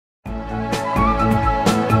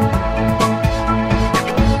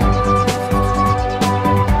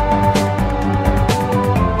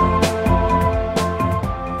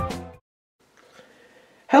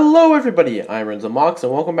Hello everybody, I'm Renzo Mox,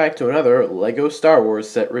 and welcome back to another LEGO Star Wars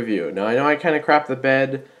set review. Now I know I kind of crapped the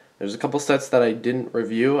bed. There's a couple sets that I didn't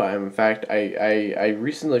review. In fact, I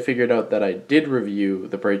recently figured out that I did review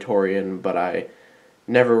the Praetorian, but I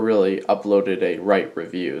never really uploaded a right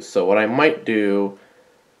review. So what I might do,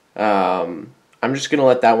 I'm just going to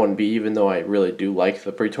let that one be, even though I really do like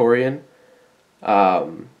the Praetorian.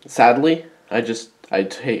 Sadly,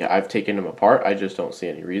 I've taken him apart. I just don't see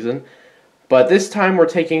any reason. But this time we're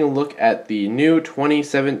taking a look at the new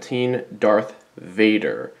 2017 Darth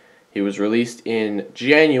Vader. He was released in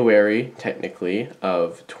January, technically,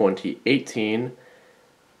 of 2018.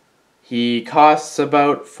 He costs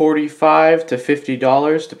about $45 to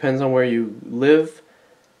 $50, depends on where you live.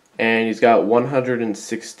 And he's got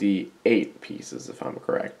 168 pieces, if I'm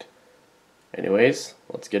correct. Anyways,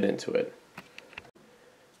 let's get into it.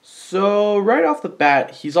 So, right off the bat,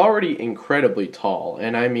 he's already incredibly tall,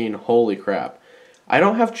 and I mean, holy crap. I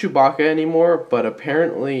don't have Chewbacca anymore, but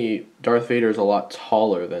apparently Darth Vader is a lot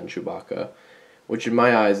taller than Chewbacca, which in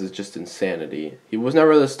my eyes is just insanity. He was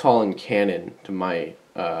never this tall in canon, to my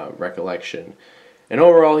recollection. And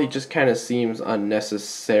overall, he just kind of seems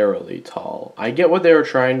unnecessarily tall. I get what they were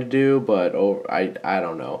trying to do, but I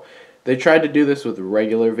don't know. They tried to do this with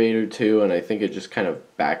regular Vader too, and I think it just kind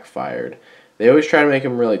of backfired. They always try to make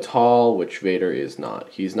him really tall, which Vader is not.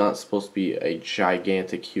 He's not supposed to be a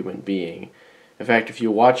gigantic human being. In fact, if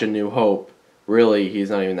you watch A New Hope, really,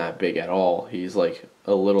 he's not even that big at all. He's like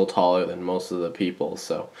a little taller than most of the people,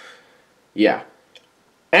 so yeah.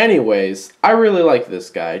 Anyways, I really like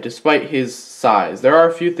this guy, despite his size. There are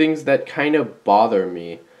a few things that kind of bother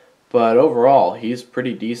me, but overall, he's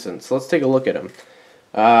pretty decent. So let's take a look at him.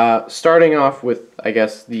 Starting off with, I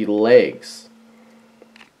guess, the legs.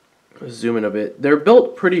 Zoom in a bit. They're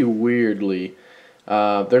built pretty weirdly.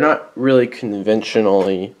 They're not really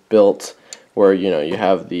conventionally built where, you know, you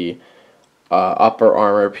have the upper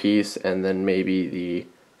armor piece and then maybe the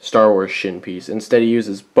Star Wars shin piece. Instead, he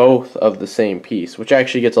uses both of the same piece, which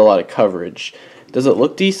actually gets a lot of coverage. Does it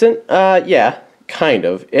look decent? Yeah, kind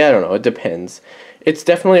of. Yeah, I don't know. It depends. It's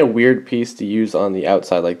definitely a weird piece to use on the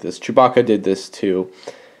outside like this. Chewbacca did this too,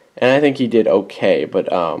 and I think he did okay, but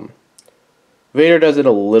Vader does it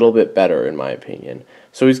a little bit better, in my opinion.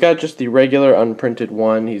 So he's got just the regular unprinted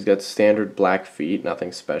one. He's got standard black feet,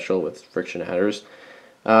 nothing special with friction adders.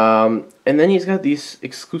 And then he's got these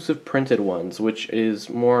exclusive printed ones, which is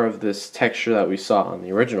more of this texture that we saw on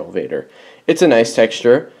the original Vader. It's a nice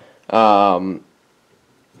texture. And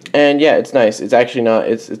yeah, it's nice. It's actually not,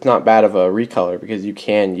 it's not bad of a recolor because you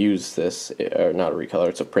can use this, or not a recolor,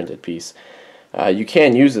 it's a printed piece. You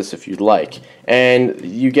can use this if you'd like, and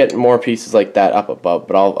you get more pieces like that up above,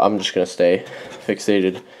 but I'm just going to stay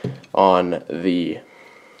fixated on the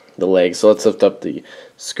legs. So let's lift up the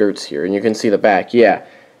skirts here, and you can see the back, yeah.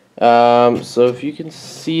 So if you can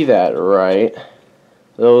see that right,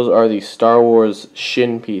 those are the Star Wars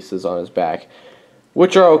shin pieces on his back,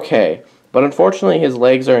 which are okay, but unfortunately his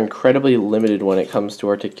legs are incredibly limited when it comes to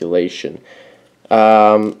articulation.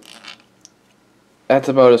 That's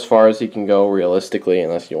about as far as he can go realistically,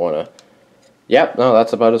 unless you want to... Yep, no,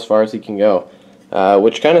 that's about as far as he can go,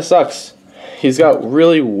 which kind of sucks. He's got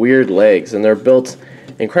really weird legs, and they're built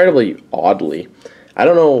incredibly oddly. I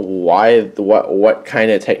don't know why, what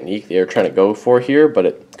kind of technique they're trying to go for here, but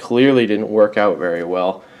it clearly didn't work out very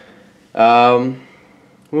well.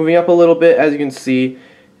 Moving up a little bit, as you can see,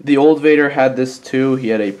 the old Vader had this too. He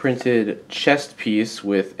had a printed chest piece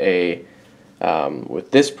with a...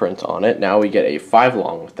 with this print on it. Now we get a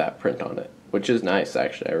 5-long with that print on it, which is nice,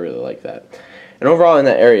 actually. I really like that. And overall in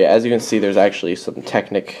that area, as you can see, there's actually some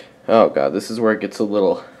Technic... Oh god, this is where it gets a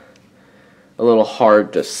little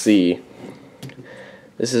hard to see.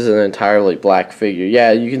 This is an entirely black figure.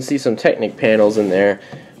 Yeah, you can see some Technic panels in there,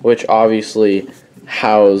 which obviously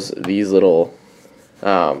house these little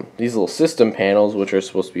system panels, which are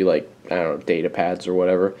supposed to be like, I don't know, data pads or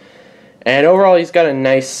whatever. And overall, he's got a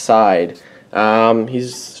nice side.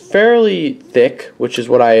 He's fairly thick, which is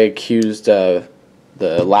what I accused the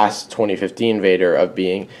last 2015 Vader of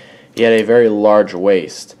being. He had a very large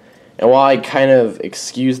waist. And while I kind of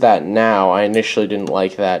excuse that now, I initially didn't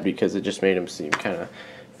like that because it just made him seem kind of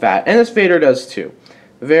fat. And this Vader does too.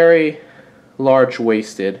 Very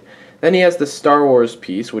large-waisted. Then he has the Star Wars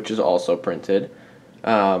piece, which is also printed.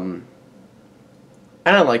 I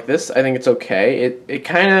don't like this. I think it's okay. It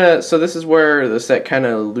kind of... So this is where the set kind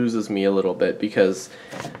of loses me a little bit because...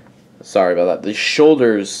 Sorry about that. The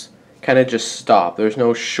shoulders kind of just stop. There's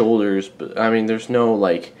no shoulders. I mean, there's no,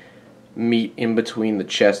 like, meat in between the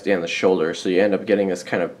chest and the shoulder. So you end up getting this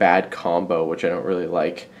kind of bad combo, which I don't really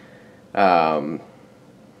like.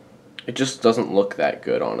 It just doesn't look that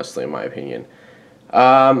good, honestly, in my opinion.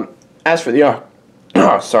 As for the arm,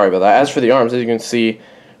 sorry about that. As for the arms, as you can see,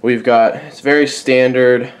 we've got, it's very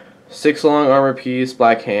standard 6 long armor piece,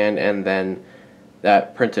 black hand, and then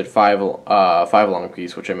that printed 5 long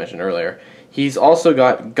piece, which I mentioned earlier. He's also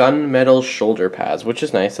got gunmetal shoulder pads, which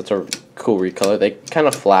is nice. That's a cool recolor. They kind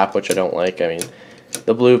of flap, which I don't like. I mean,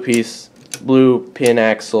 the blue piece, blue pin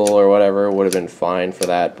axle or whatever would have been fine for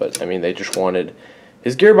that, but I mean, they just wanted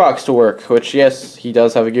his gearbox to work, which, yes, he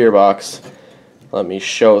does have a gearbox. Let me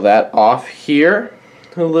show that off here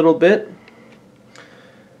a little bit.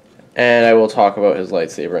 And I will talk about his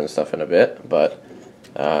lightsaber and stuff in a bit, but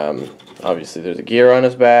obviously there's a gear on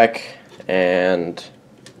his back, and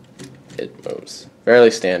it moves.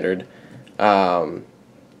 Fairly standard.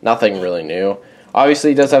 Nothing really new. Obviously,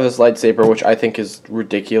 he does have this lightsaber, which I think is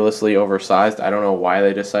ridiculously oversized. I don't know why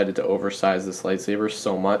they decided to oversize this lightsaber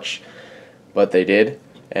so much, but they did,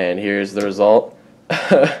 and here's the result.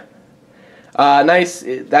 Nice.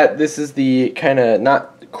 This is the kind of,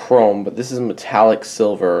 not chrome, but this is metallic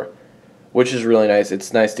silver, which is really nice.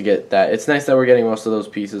 It's nice to get that. It's nice that we're getting most of those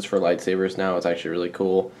pieces for lightsabers now. It's actually really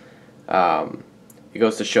cool. It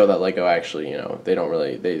goes to show that LEGO actually,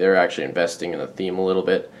 they're actually investing in the theme a little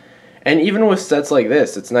bit. And even with sets like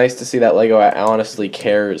this, it's nice to see that LEGO honestly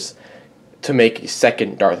cares to make a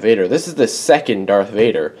second Darth Vader. This is the second Darth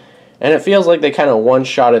Vader, and it feels like they kind of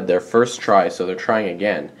one-shotted their first try, so they're trying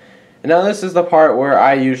again. And now this is the part where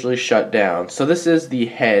I usually shut down. So this is the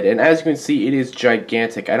head, and as you can see, it is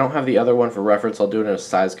gigantic. I don't have the other one for reference. I'll do it in a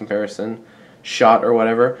size comparison shot or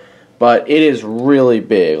whatever. But it is really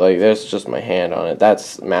big. Like, there's just my hand on it.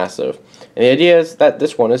 That's massive. And the idea is that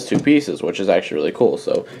this one is 2 pieces, which is actually really cool.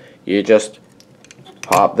 So you just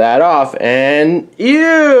pop that off, and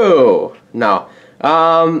ew! No.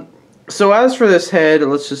 So as for this head,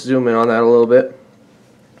 let's just zoom in on that a little bit.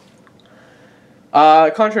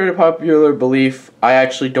 Contrary to popular belief, I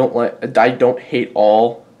don't hate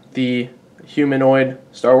all the humanoid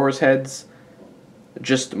Star Wars heads.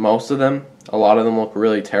 Just most of them. A lot of them look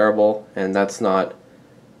really terrible, and that's not,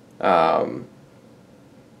 I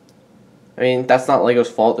mean, that's not LEGO's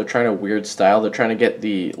fault. They're trying a weird style. They're trying to get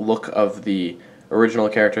the look of the original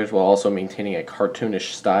characters while also maintaining a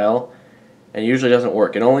cartoonish style, and it usually doesn't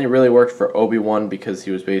work. It only really worked for Obi-Wan because he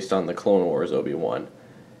was based on the Clone Wars Obi-Wan.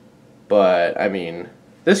 But, I mean,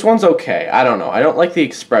 this one's okay. I don't know. I don't like the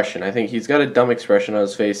expression. I think he's got a dumb expression on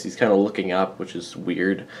his face. He's kind of looking up, which is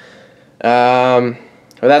weird.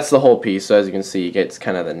 But that's the whole piece. So as you can see, he gets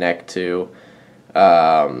kind of the neck too,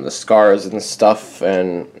 the scars and stuff,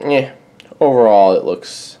 and overall it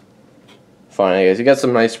looks fine. I guess you got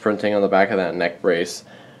some nice printing on the back of that neck brace.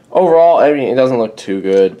 Overall, I mean, it doesn't look too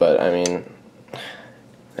good, but I mean,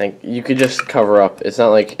 you could just cover up. It's not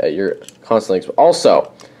like you're constantly.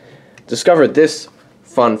 Also, discovered this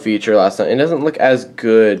fun feature last night. It doesn't look as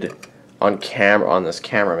good on this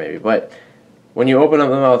camera maybe, but when you open up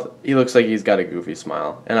the mouth, he looks like he's got a goofy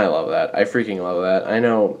smile, and I love that. I freaking love that. I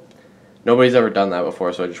know nobody's ever done that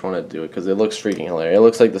before, so I just wanted to do it because it looks freaking hilarious. It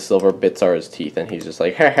looks like the silver bits are his teeth, and he's just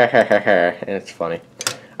like, ha ha ha ha ha, and it's funny.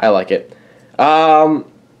 I like it. I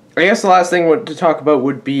guess the last thing to talk about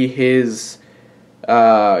would be his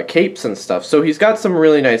capes and stuff. So he's got some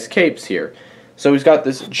really nice capes here. So he's got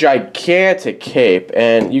this gigantic cape,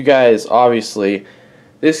 and you guys, obviously,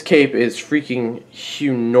 this cape is freaking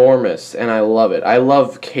enormous, and I love it. I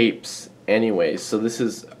love capes anyways, so this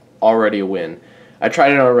is already a win. I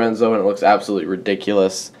tried it on Renzo, and it looks absolutely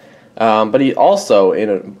ridiculous. But he also, in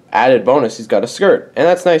an added bonus, he's got a skirt, and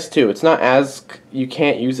that's nice too. It's not as, you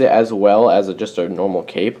can't use it as well as just a normal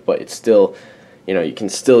cape, but it's still, you can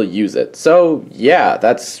still use it. So yeah,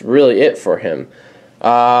 that's really it for him.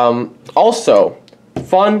 Also,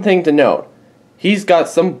 fun thing to note. He's got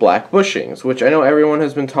some black bushings, which I know everyone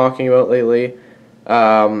has been talking about lately.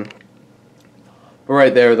 Right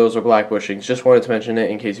there, those are black bushings. Just wanted to mention it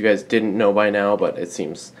in case you guys didn't know by now, but it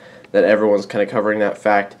seems that everyone's kind of covering that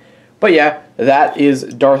fact. But yeah, that is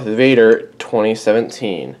Darth Vader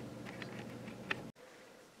 2017.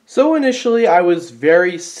 So initially, I was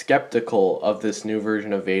very skeptical of this new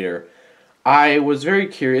version of Vader. I was very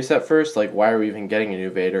curious at first, like, why are we even getting a new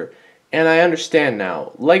Vader? And I understand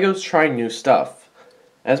now. LEGO's trying new stuff.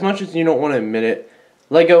 As much as you don't want to admit it,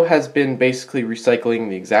 LEGO has been basically recycling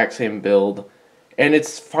the exact same build, and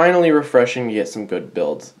it's finally refreshing to get some good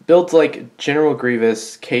builds. Builds like General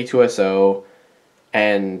Grievous, K2SO,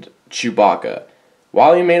 and Chewbacca.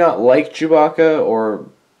 While you may not like Chewbacca or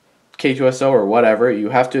K2SO or whatever, you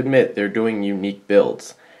have to admit they're doing unique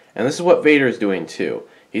builds. And this is what Vader's doing too.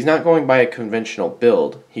 He's not going by a conventional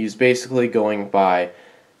build. He's basically going by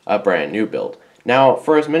a brand new build. Now,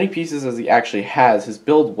 for as many pieces as he actually has, his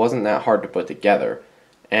build wasn't that hard to put together.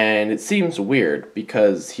 And it seems weird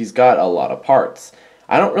because he's got a lot of parts.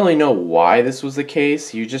 I don't really know why this was the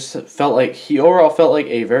case. You just felt like he overall felt like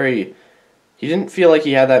a very. He didn't feel like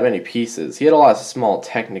he had that many pieces. He had a lot of small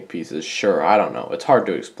Technic pieces, sure, I don't know. It's hard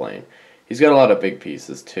to explain. He's got a lot of big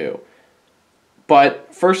pieces too.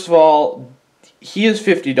 But first of all, he is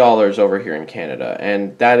 $50 over here in Canada,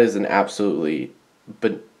 and that is an absolutely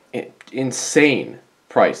insane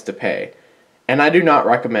price to pay. And I do not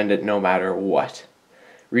recommend it no matter what.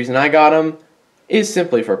 Reason I got him is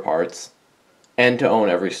simply for parts and to own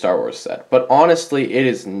every Star Wars set. But honestly, it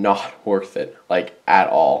is not worth it, like, at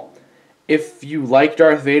all. If you like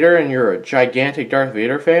Darth Vader and you're a gigantic Darth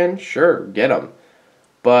Vader fan, sure, get him.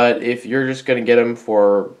 But if you're just going to get him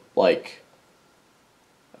for, like,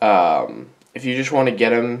 if you just want to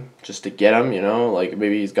get him just to get him, you know, like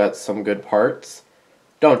maybe he's got some good parts,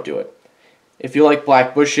 don't do it. If you like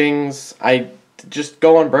black bushings, I just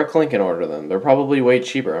go on Bricklink and order them. They're probably way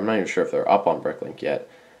cheaper. I'm not even sure if they're up on Bricklink yet.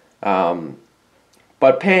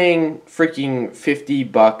 But paying freaking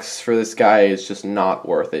 $50 for this guy is just not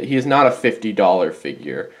worth it. He is not a $50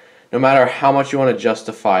 figure. No matter how much you want to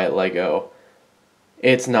justify at LEGO,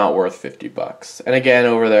 it's not worth $50. And again,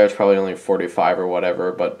 over there it's probably only 45 or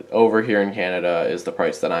whatever, but over here in Canada is the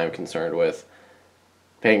price that I'm concerned with.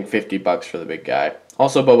 Paying $50 for the big guy.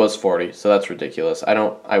 Also, Boba's 40, so that's ridiculous.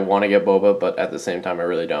 I want to get Boba, but at the same time I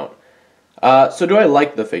really don't. So do I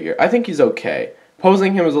like the figure? I think he's okay.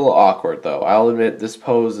 Posing him is a little awkward though. I'll admit this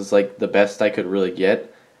pose is like the best I could really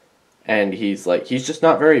get. And he's just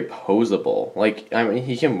not very posable. Like, I mean,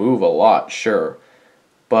 he can move a lot, sure.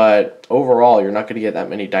 But overall, you're not going to get that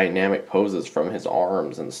many dynamic poses from his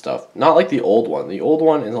arms and stuff. Not like the old one. The old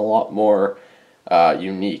one is a lot more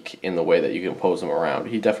unique in the way that you can pose him around.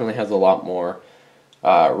 He definitely has a lot more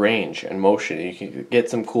range and motion. You can get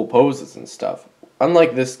some cool poses and stuff.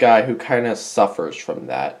 Unlike this guy who kind of suffers from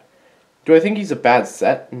that. Do I think he's a bad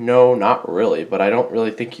set? No, not really. But I don't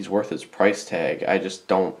really think he's worth his price tag. I just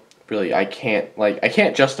don't really. I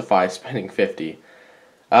can't justify spending $50.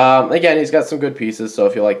 Again, he's got some good pieces, so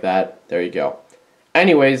if you like that, there you go.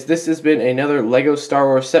 Anyways, this has been another LEGO Star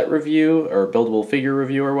Wars set review, or buildable figure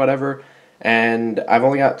review, or whatever, and I've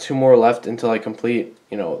only got 2 more left until I complete,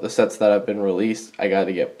 the sets that have been released. I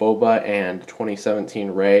gotta get Boba and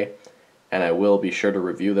 2017 Rey, and I will be sure to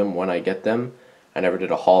review them when I get them. I never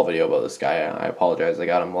did a haul video about this guy. I apologize, I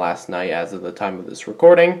got him last night as of the time of this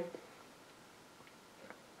recording.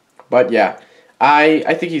 But yeah.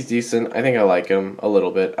 I think he's decent. I think I like him a little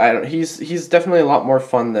bit. He's definitely a lot more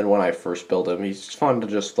fun than when I first built him. He's fun to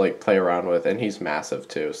just like play around with, and he's massive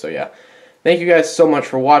too. So yeah, thank you guys so much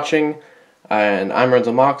for watching, and I'm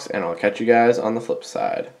Renzo Mox, and I'll catch you guys on the flip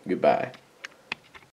side. Goodbye.